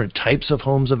 different types of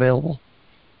homes available?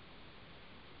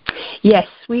 Yes,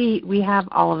 we have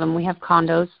all of them. We have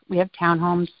condos, we have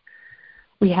townhomes,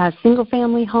 we have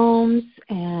single-family homes,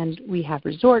 and we have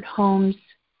resort homes.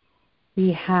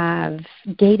 We have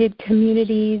gated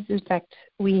communities. In fact,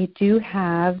 we do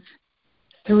have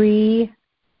three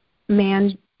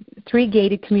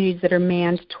gated communities that are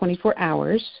manned 24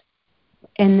 hours.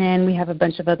 And then we have a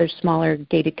bunch of other smaller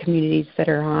gated communities that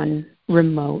are on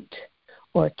remote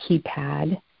or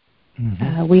keypad.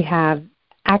 We have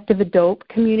active adult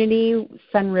community.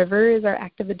 Sun River is our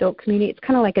active adult community. It's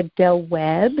kind of like a Del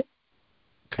Webb,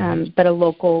 but a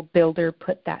local builder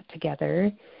put that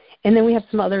together. And then we have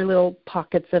some other little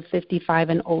pockets of 55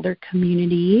 and older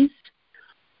communities.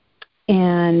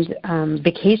 And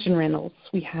vacation rentals.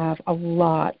 We have a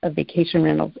lot of vacation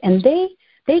rentals. And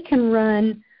they can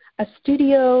run a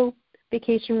studio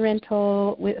vacation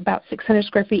rental with about 600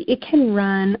 square feet. It can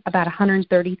run about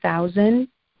 $130,000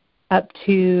 up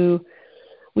to,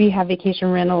 we have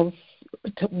vacation rentals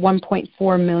to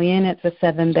 $1.4 million. It's a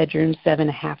 7-bedroom,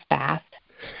 7.5 bath.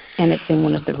 And it's in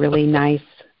one of the really nice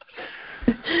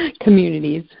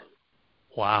communities.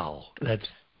 Wow. That's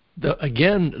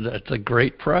a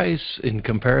great price in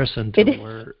comparison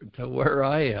to where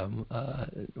I am.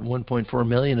 $1.4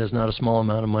 million is not a small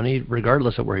amount of money,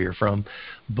 regardless of where you're from.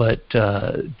 But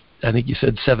I think you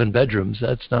said 7 bedrooms.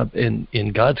 That's not in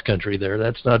God's country.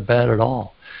 That's not bad at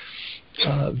all.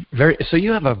 So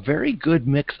you have a very good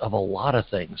mix of a lot of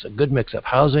things. A good mix of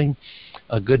housing,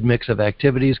 a good mix of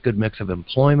activities, good mix of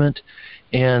employment,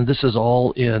 and this is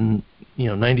all in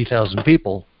 90,000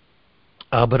 people.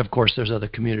 But of course, there's other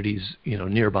communities,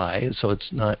 nearby, so it's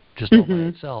not just all by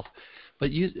itself.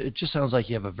 But it just sounds like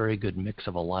you have a very good mix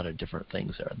of a lot of different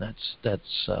things there, and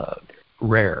that's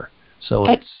rare. So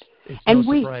it's no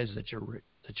surprise that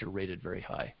you're rated very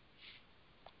high.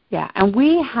 Yeah, and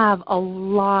we have a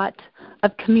lot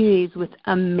of communities with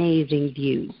amazing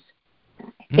views.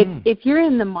 If you're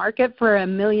in the market for $1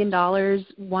 million,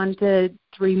 $1 to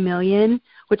 $3 million,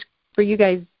 which for you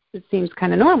guys it seems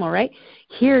kind of normal, right?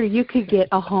 Here you could get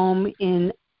a home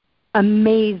in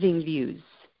amazing views,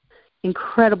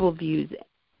 incredible views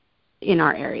in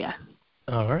our area.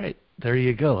 All right, there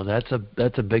you go. That's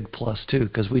a big plus too,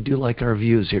 because we do like our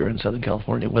views here in Southern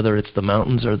California, whether it's the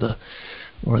mountains or the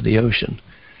ocean.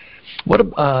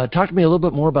 Talk to me a little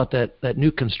bit more about that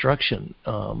new construction.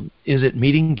 Is it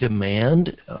meeting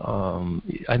demand?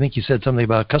 I think you said something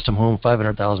about custom home,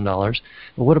 $500,000.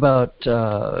 But what about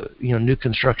new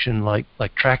construction like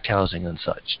tract housing and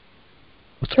such?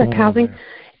 What's tract housing?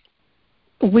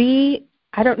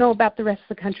 I don't know about the rest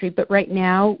of the country, but right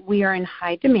now we are in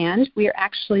high demand. We are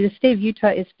actually, the state of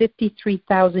Utah is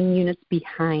 53,000 units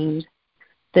behind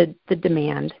the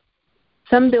demand.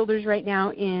 Some builders right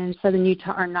now in southern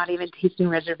Utah are not even taking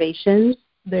reservations.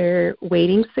 They're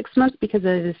waiting 6 months because of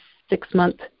the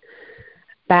 6-month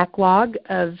backlog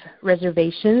of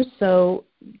reservations. So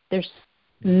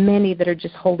many that are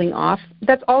just holding off.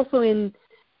 That's also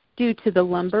due to the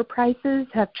lumber prices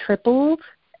have tripled,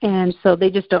 and so they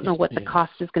just don't know what the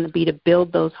cost is going to be to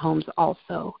build those homes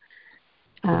also.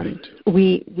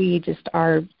 We just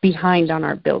are behind on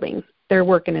our building. They're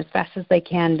working as fast as they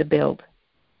can to build.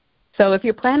 So if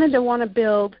you're planning to want to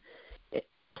build,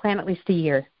 plan at least a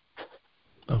year.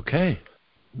 Okay.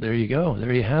 There you go.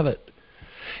 There you have it.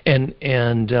 And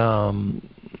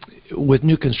with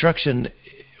new construction,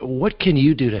 what can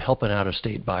you do to help an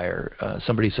out-of-state buyer?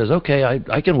 Somebody says, okay,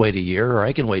 I can wait a year or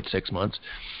I can wait 6 months.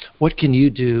 What can you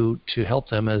do to help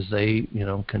them as they,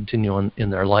 continue on in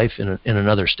their life in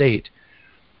another state?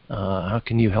 How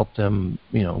can you help them,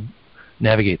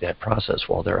 navigate that process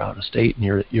while they're out of state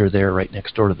and you're there right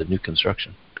next door to the new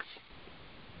construction?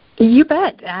 You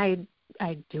bet. I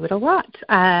do it a lot.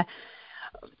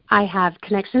 I have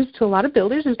connections to a lot of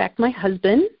builders. In fact, my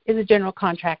husband is a general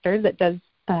contractor that does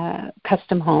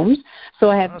custom homes. So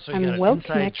I'm well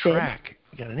connected.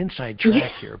 You got an inside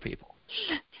track here, people.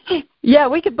 Yeah,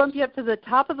 we could bump you up to the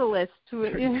top of the list.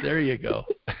 There you go.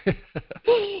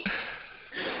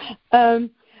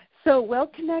 So well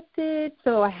connected.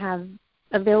 So I have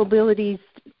availabilities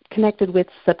connected with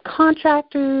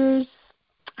subcontractors.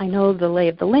 I know the lay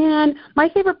of the land. My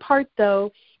favorite part,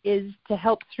 though, is to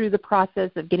help through the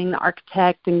process of getting the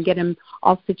architect and get him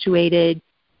all situated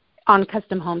on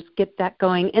custom homes, get that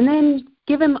going, and then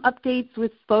give him updates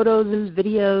with photos and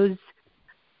videos,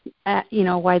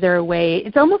 while they're away.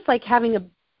 It's almost like having a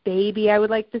baby, I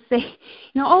would like to say,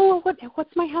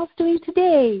 what's my house doing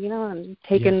today?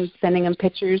 And sending them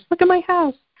pictures. Look at my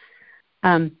house.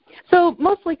 So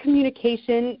mostly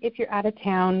communication if you're out of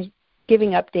town,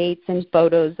 giving updates and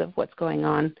photos of what's going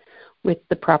on with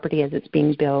the property as it's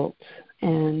being built,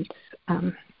 and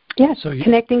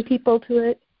connecting people to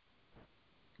it.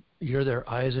 You're their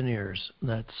eyes and ears.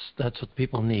 That's what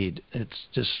people need. It's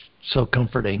just so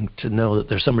comforting to know that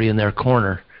there's somebody in their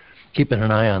corner keeping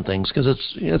an eye on things, because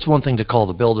it's one thing to call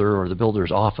the builder or the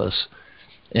builder's office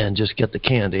and just get the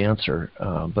canned answer,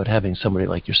 but having somebody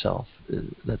like yourself,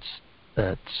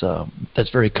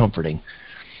 that's very comforting.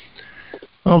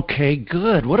 Okay,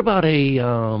 good. What about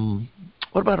a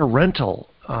rental?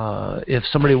 If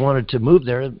somebody wanted to move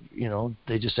there,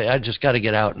 they just say, I just got to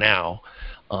get out now.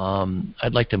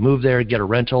 I'd like to move there, get a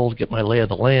rental, get my lay of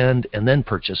the land, and then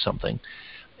purchase something.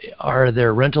 Are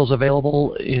there rentals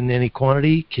available in any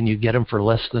quantity? Can you get them for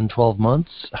less than 12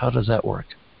 months? How does that work?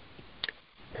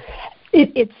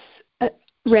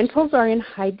 Rentals are in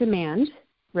high demand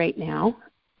right now.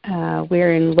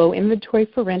 We're in low inventory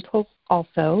for rentals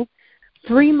also.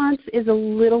 3 months is a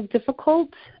little difficult.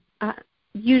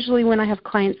 Usually when I have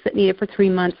clients that need it for 3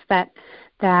 months,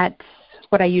 that's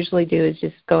what I usually do is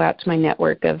just go out to my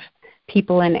network of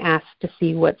people and ask to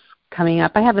see what's coming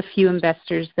up. I have a few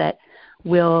investors that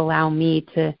will allow me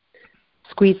to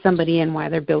squeeze somebody in while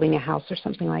they're building a house or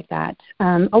something like that.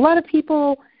 A lot of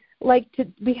people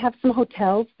we have some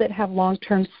hotels that have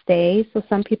long-term stay, so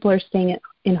some people are staying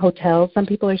in hotels. Some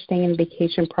people are staying in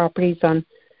vacation properties on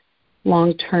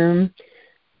long-term.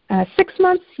 6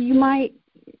 months, you might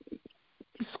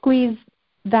squeeze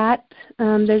that.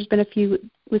 There's been a few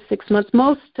with 6 months.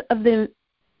 Most of the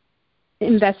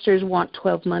investors want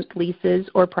 12-month leases,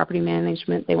 or property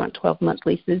management, they want 12-month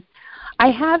leases.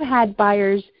 I have had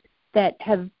buyers that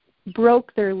have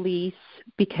broke their lease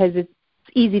because it's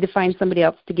easy to find somebody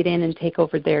else to get in and take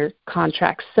over their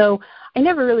contracts. So I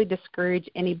never really discourage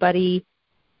anybody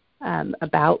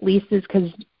about leases,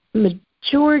 because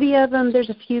majority of them, there's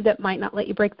a few that might not let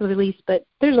you break the lease, but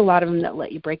there's a lot of them that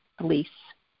let you break the lease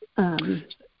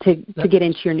to get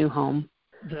into your new home.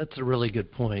 That's a really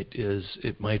good point, is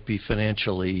it might be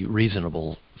financially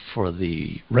reasonable for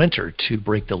the renter to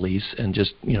break the lease and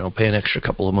just, pay an extra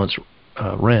couple of months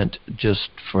rent just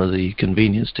for the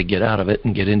convenience to get out of it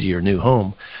and get into your new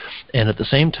home. And at the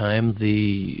same time,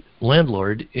 the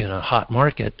landlord in a hot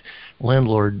market,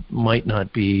 might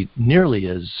not be nearly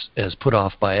as put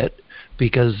off by it,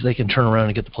 because they can turn around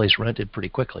and get the place rented pretty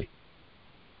quickly.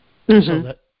 Mm-hmm.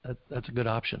 So that's a good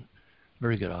option.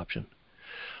 Very good option.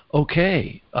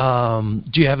 Okay.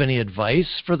 Do you have any advice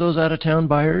for those out-of-town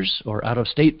buyers or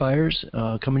out-of-state buyers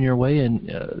coming your way,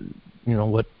 and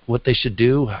what they should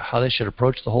do, how they should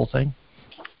approach the whole thing?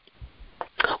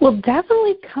 Well,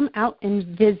 definitely come out and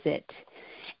visit.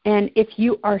 And if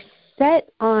you are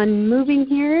set on moving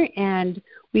here and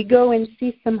we go and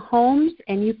see some homes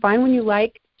and you find one you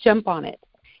like, jump on it,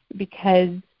 because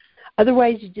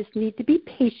otherwise you just need to be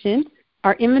patient.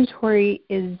 Our inventory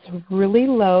is really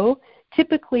low.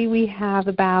 Typically we have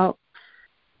about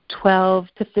 12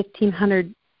 to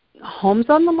 1,500 homes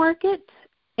on the market,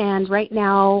 And right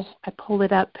now, I pulled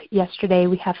it up yesterday,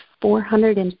 we have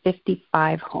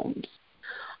 455 homes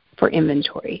for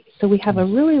inventory. So we have a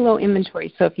really low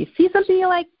inventory. So if you see something you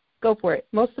like, go for it.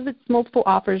 Most of it's multiple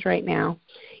offers right now.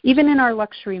 Even in our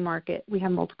luxury market, we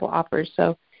have multiple offers.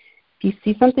 So if you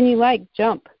see something you like,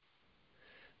 jump.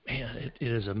 Man, it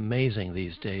is amazing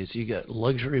these days. You got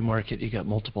luxury market, you got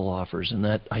multiple offers, and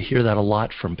that I hear that a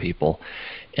lot from people.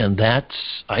 And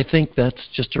I think that's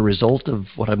just a result of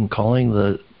what I'm calling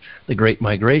the great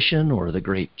migration or the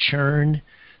great churn.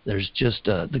 There's just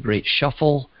the great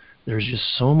shuffle. There's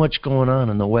just so much going on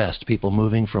in the West. People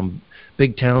moving from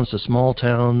big towns to small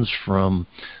towns, from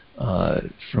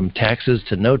taxes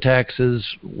to no taxes,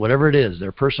 whatever it is,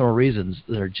 their personal reasons.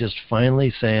 They're just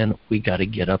finally saying, we got to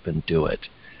get up and do it.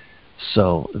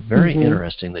 So very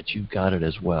interesting that you've got it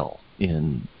as well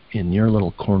in your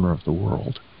little corner of the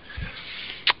world.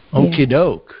 Okie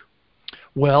doke.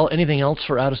 Well, anything else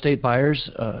for out-of-state buyers?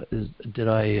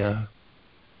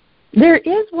 There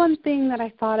is one thing that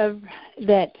I thought of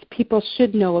that people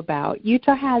should know about.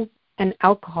 Utah has an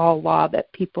alcohol law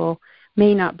that people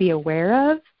may not be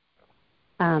aware of.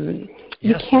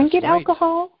 You can get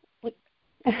alcohol.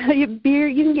 You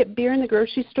can get beer in the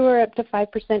grocery store up to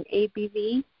 5%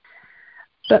 ABV.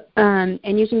 But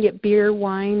and you can get beer,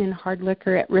 wine, and hard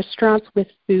liquor at restaurants with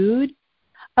food.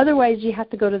 Otherwise, you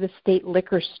have to go to the state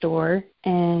liquor store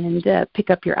and pick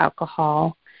up your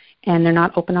alcohol, and they're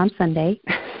not open on Sunday.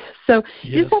 So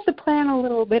you just have to plan a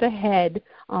little bit ahead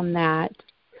on that.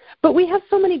 But we have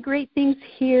so many great things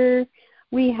here.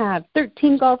 We have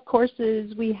 13 golf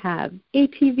courses. We have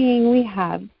ATVing. We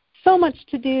have so much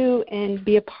to do and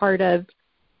be a part of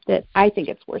that I think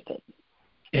it's worth it.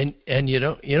 And you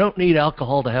don't need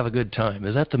alcohol to have a good time.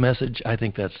 Is that the message? I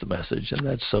think that's the message, and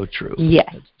that's so true. Yes.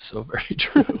 That's so very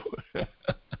true.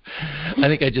 I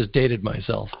think I just dated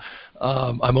myself.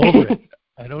 I'm over it.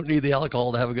 I don't need the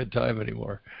alcohol to have a good time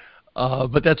anymore.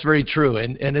 But that's very true,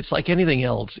 and it's like anything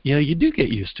else. You do get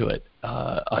used to it.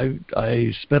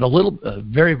 I spent a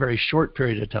very, very short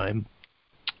period of time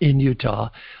in Utah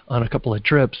on a couple of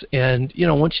trips, and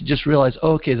once you just realize,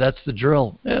 okay, that's the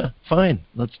drill. Yeah, fine.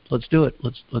 Let's do it.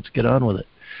 Let's get on with it.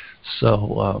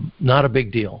 So not a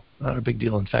big deal. Not a big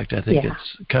deal. In fact, I think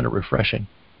it's kind of refreshing.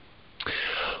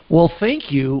 Well,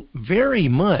 thank you very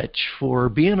much for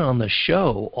being on the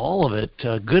show. All of it,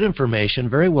 good information,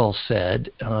 very well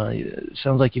said.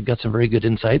 Sounds like you've got some very good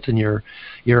insights, and you're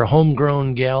a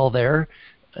homegrown gal there.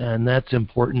 And that's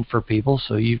important for people.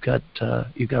 So you've got a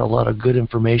lot of good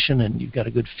information, and you've got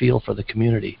a good feel for the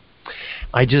community.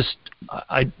 I just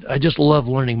love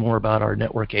learning more about our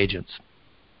network agents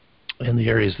and the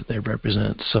areas that they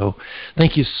represent. So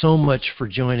thank you so much for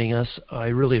joining us. I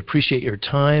really appreciate your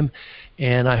time,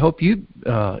 and I hope you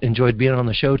enjoyed being on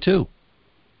the show too.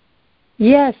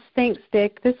 Yes, thanks,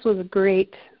 Dick. This was a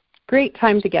great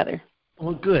time together.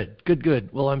 Well, good.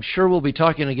 Well, I'm sure we'll be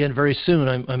talking again very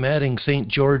soon. I'm adding St.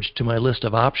 George to my list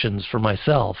of options for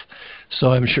myself,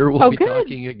 so I'm sure we'll be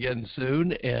talking again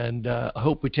soon. And I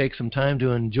hope we take some time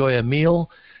to enjoy a meal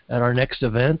at our next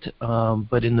event.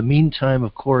 But in the meantime,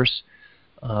 of course,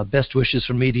 best wishes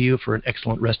from me to you for an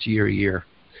excellent rest of your year,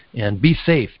 and be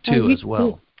safe too as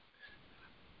well.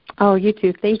 Oh, you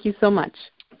too. Thank you so much.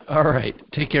 All right.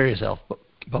 Take care of yourself.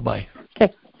 Bye-bye.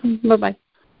 Okay. Bye-bye.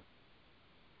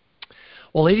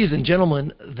 Well, ladies and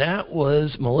gentlemen, that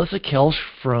was Melissa Kelsch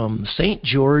from St.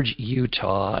 George,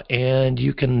 Utah, and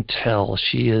you can tell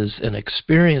she is an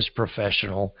experienced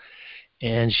professional,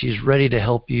 and she's ready to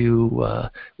help you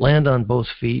land on both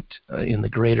feet in the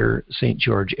greater St.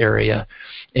 George area,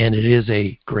 and it is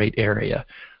a great area.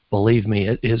 Believe me,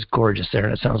 it is gorgeous there,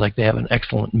 and it sounds like they have an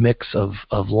excellent mix of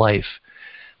life.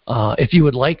 If you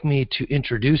would like me to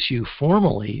introduce you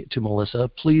formally to Melissa,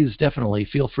 please definitely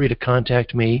feel free to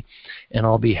contact me, and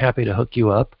I'll be happy to hook you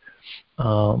up.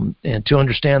 And to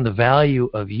understand the value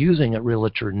of using a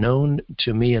realtor known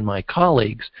to me and my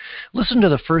colleagues, listen to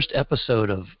the first episode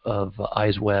of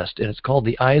Eyes West, and it's called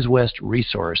the Eyes West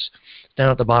Resource. Down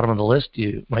at the bottom of the list,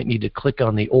 you might need to click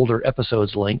on the older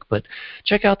episodes link, but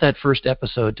check out that first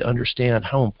episode to understand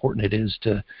how important it is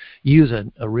to use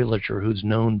a realtor who's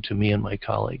known to me and my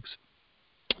colleagues.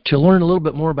 To learn a little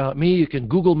bit more about me, you can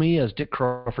Google me as Dick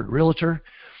Crawford Realtor.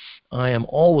 I am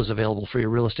always available for your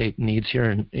real estate needs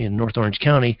here in North Orange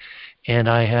County, and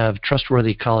I have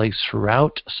trustworthy colleagues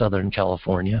throughout Southern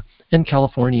California and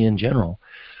California in general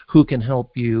who can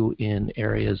help you in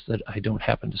areas that I don't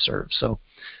happen to serve. So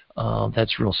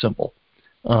that's real simple.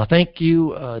 Thank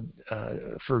you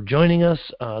for joining us.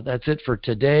 That's it for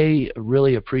today.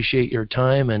 Really appreciate your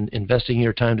time and investing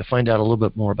your time to find out a little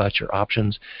bit more about your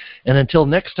options. And until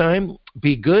next time,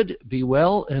 be good, be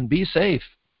well, and be safe.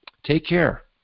 Take care.